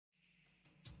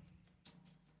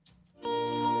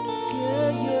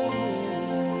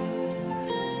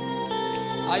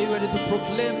Are you ready to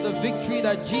proclaim the victory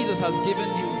that Jesus has given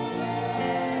you?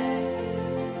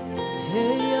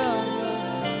 Hey,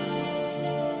 yeah.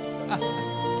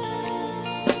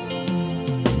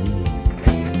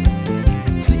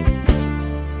 See,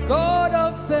 God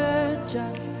of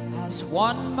vengeance has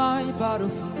won my battle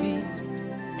for me.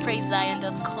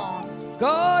 PraiseZion.com.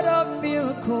 God of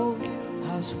miracle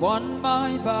has won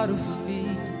my battle for me.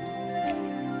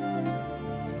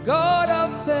 God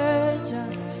of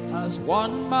vengeance has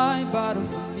won my battle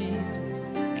for me.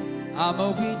 I'm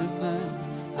a winner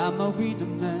man, I'm a winner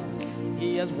man.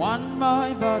 He has won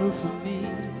my battle for me.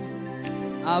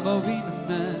 I'm a winner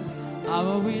man, I'm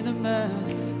a winner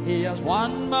man. He has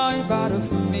won my battle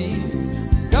for me.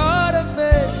 God of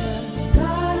vengeance,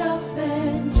 God of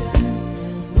vengeance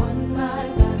has won my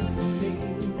battle for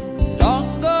me.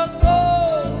 long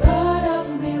ago, God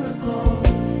of miracle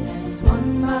has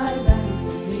won my battle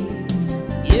for me.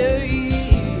 yeah.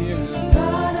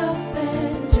 God of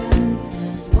vengeance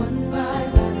has won my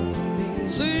battle for me.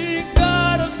 Sing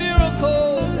God of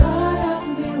miracle. God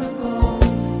of miracle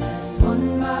has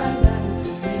won my battle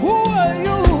for me. Who are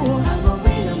you? I'm a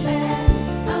winner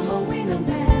man, I'm a winner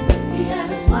man. He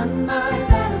has won my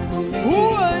battle for me. Who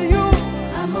are you?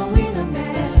 I'm a winner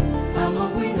man, I'm a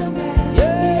winner man.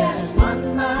 Yeah. He has won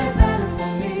my battle for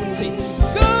me. Sing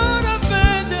God of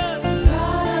vengeance.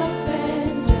 God of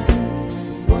vengeance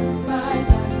has won my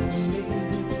battle for me.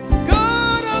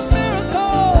 God of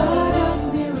miracle. God of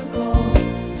miracle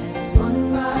has won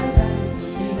my battle for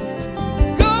me.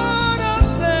 God of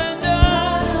vengeance.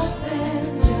 God of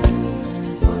vengeance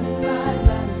has won my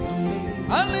battle for me.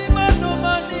 Alimano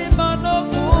manimano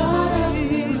God of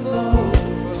miracle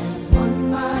has won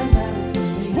my battle for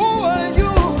me. Who are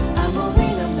you? I'm a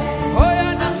winner man. Oh,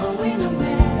 yeah, I'm a winner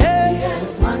man. Hey. He has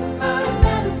won my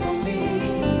battle for me.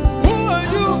 Who are I'm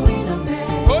a you? winner man.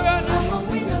 Oh, yeah, I'm a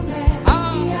winner man.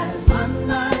 Ah. He has won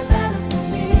my battle for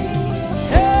me.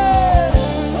 Hey.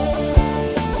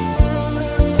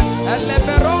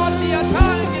 Eleberoni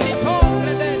atangi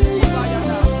litombre deski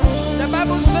bayana. The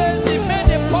Bible says he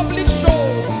made a public show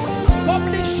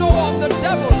of the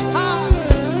devil. Ah.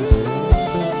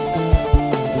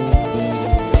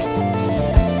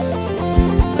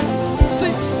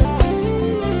 See,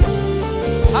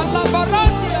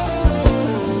 Alabarandia.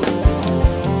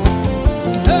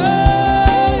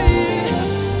 Hey,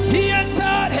 he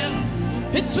entered him.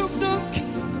 He took the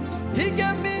keys. He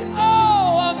gave me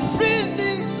all. I'm free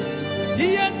indeed.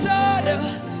 He entered him.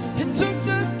 He took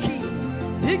the keys.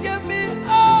 He gave me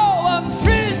all. I'm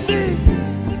free indeed.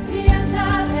 He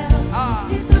entered hell. Ah.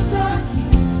 He took the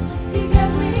keys. He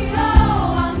gave me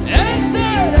all. I'm free.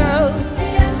 Entered hell. He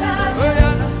entered Oh, hell.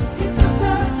 yeah. He took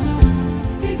the keys.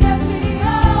 He gave me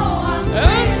all. I'm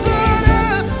free. Entered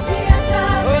hell. He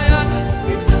entered Oh, hell. yeah.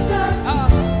 He took the Ah.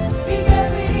 keys. He gave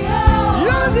me all.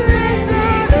 You I'm did free. it. He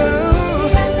entered hell.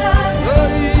 Oh,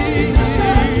 He took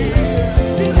the keys.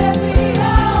 He gave me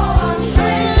all. I'm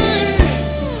free.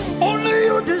 Only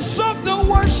you deserve the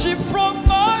worship from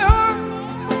my heart.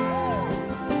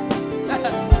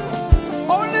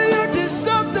 Only you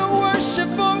deserve the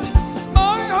worship of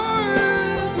my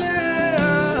heart.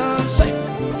 Yeah. Say,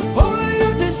 only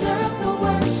you deserve. Deserve the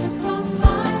worship from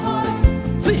my heart.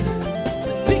 See,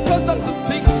 because of the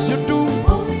things you do.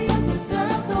 Only you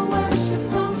deserve the worship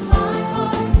from my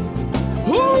heart.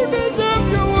 Who deserve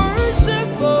your worship?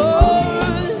 Only you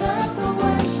Boy? deserve the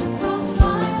worship from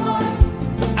my heart.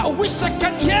 I wish I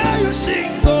could hear you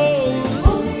sing, Lord.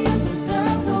 Only you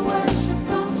deserve the worship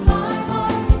from my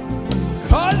heart.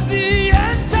 'Cause he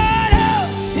entered hell.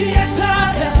 He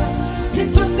entered hell. He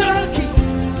took the key.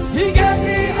 He gave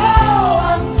me all.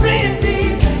 I'm free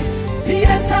indeed. He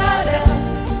entered hell.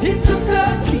 He took the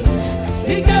keys.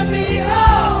 He gave me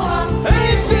all. I'm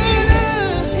entered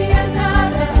hell. He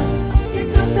entered hell. He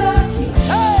took the keys.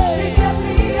 Hey. He gave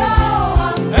me all.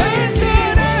 I'm free.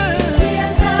 Entered hell. He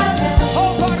entered hell.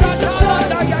 Oh, He took the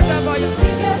keys.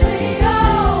 He gave me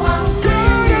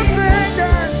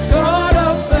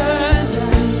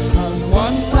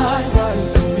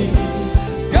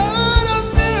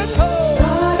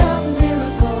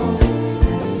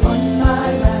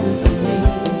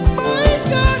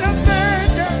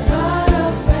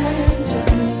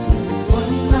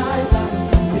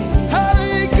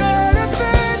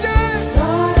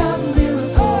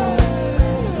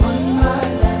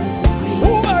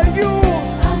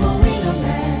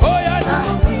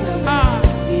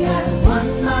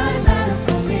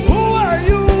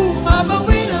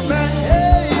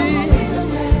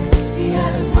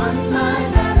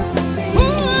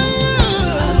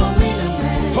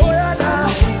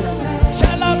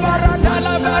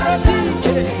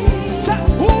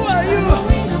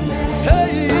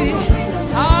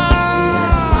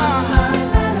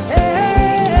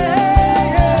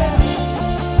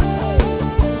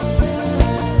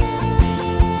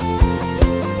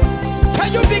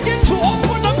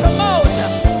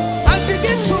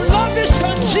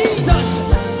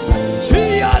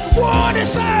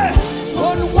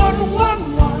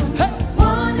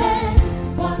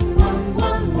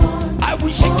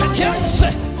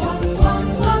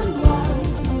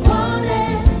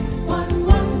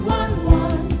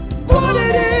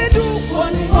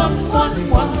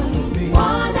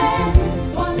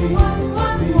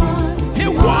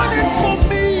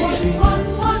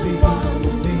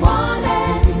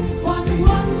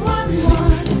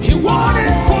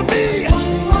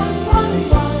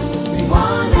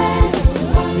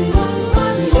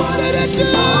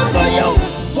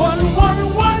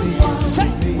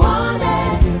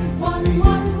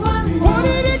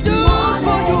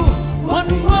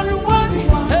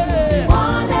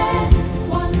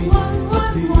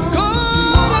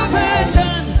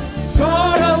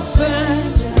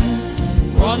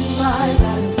my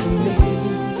battle for me.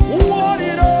 What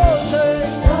it all say?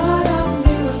 God of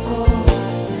miracles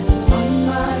has won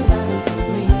my battle for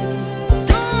me.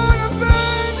 God of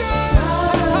vengeance.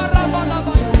 God of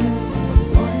vengeance has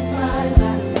won my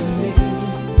battle for me.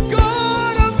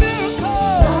 God of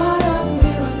miracles. God of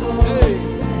miracles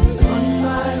has won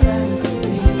my battle for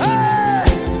me. Hey,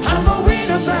 I'm a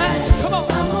winner man. Come on.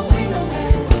 I'm a winner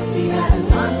man. He has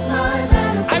won my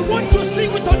battle for I me. want to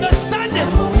sing with understanding.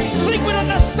 Sing with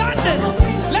understanding.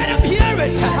 Let him hear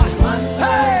it.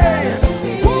 Hey,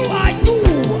 who are you?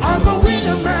 I'm a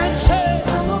winner man. Say.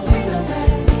 I'm a winner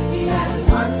man. He has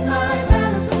won my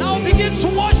battle for Now me. begin to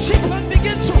worship and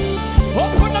begin to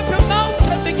open up your mouth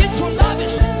and begin to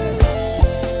lavish.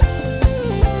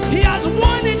 He has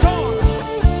won it all.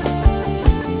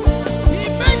 He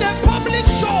made a public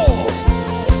show.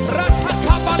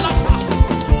 Ratakabalata.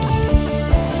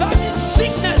 That means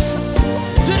sickness,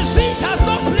 disease has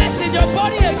no place in your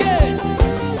body again.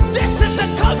 This is the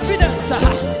confidence.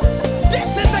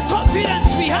 This is the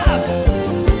confidence we have.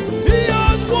 He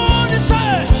has won it,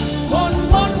 sir. One,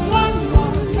 one, one,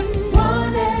 one. Say,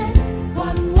 One it,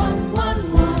 one, one, one,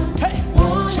 one. hey,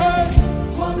 One sir. it,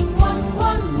 one, one,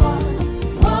 one, one.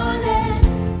 One it,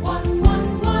 one,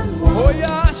 one, one, one. Oh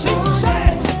yeah, sing,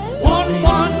 say, one,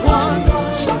 one,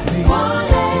 one. Say,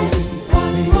 One it,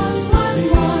 one, one, one,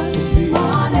 one.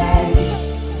 One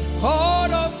it.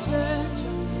 God of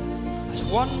vengeance has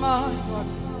won my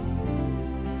battle.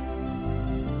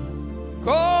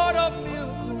 God of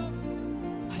miracle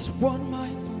has won my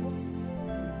battle.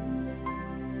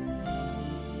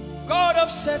 God of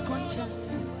second chance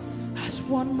has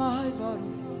won my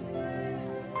battle.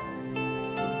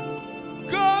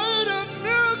 God of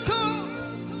miracle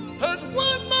has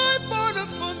won my battle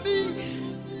for me.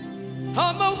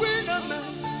 I'm a winner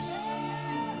man.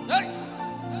 Hey.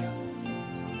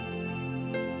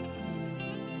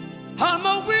 I'm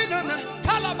a winner man.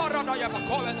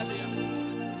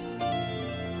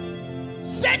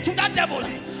 Say to that devil,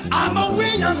 I'm a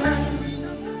winner man.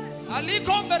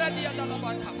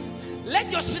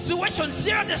 Let your situation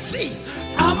share the sea.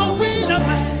 I'm a winner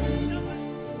man.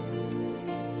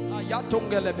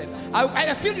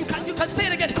 I feel you can say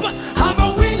it again. Come on. I'm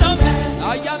a winner man.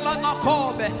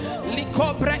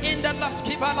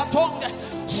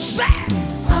 Say.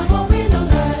 I'm a winner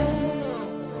man.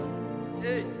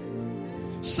 Hey.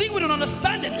 Sing with an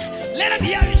understanding. Let him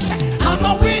hear you say, I'm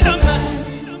a winner man.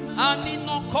 I need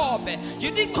no call.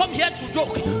 You didn't come here to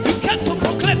joke. You came to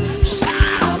proclaim. Say,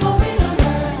 I'm a winner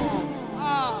man.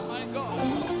 ah, my God.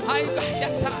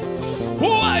 Who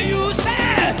are you?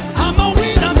 Say, I'm a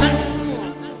winner man.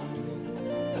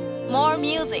 More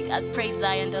music at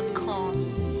praisezion.com.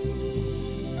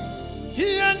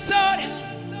 He entered.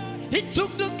 He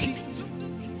took the keys.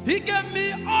 He gave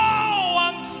me all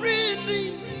I'm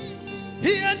freely.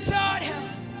 He entered.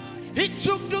 He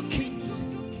took the keys.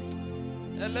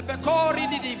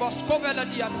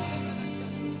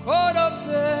 God of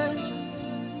vengeance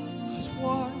has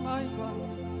won my battle.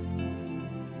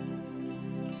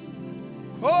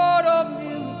 God of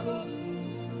miracle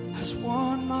has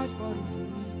won my battle for me.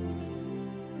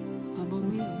 I'm a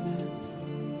winner man.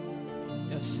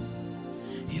 Yes,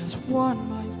 he has won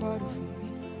my battle for me.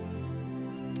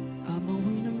 I'm a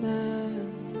winner man.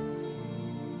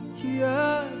 He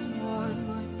has won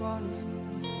my battle for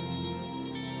me.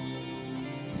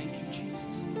 Thank you,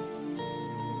 Jesus.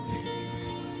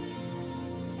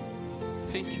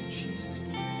 Thank you, Jesus.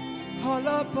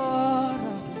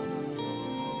 Halabara.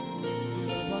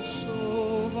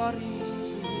 Labaso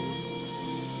varizi.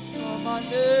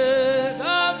 Amane.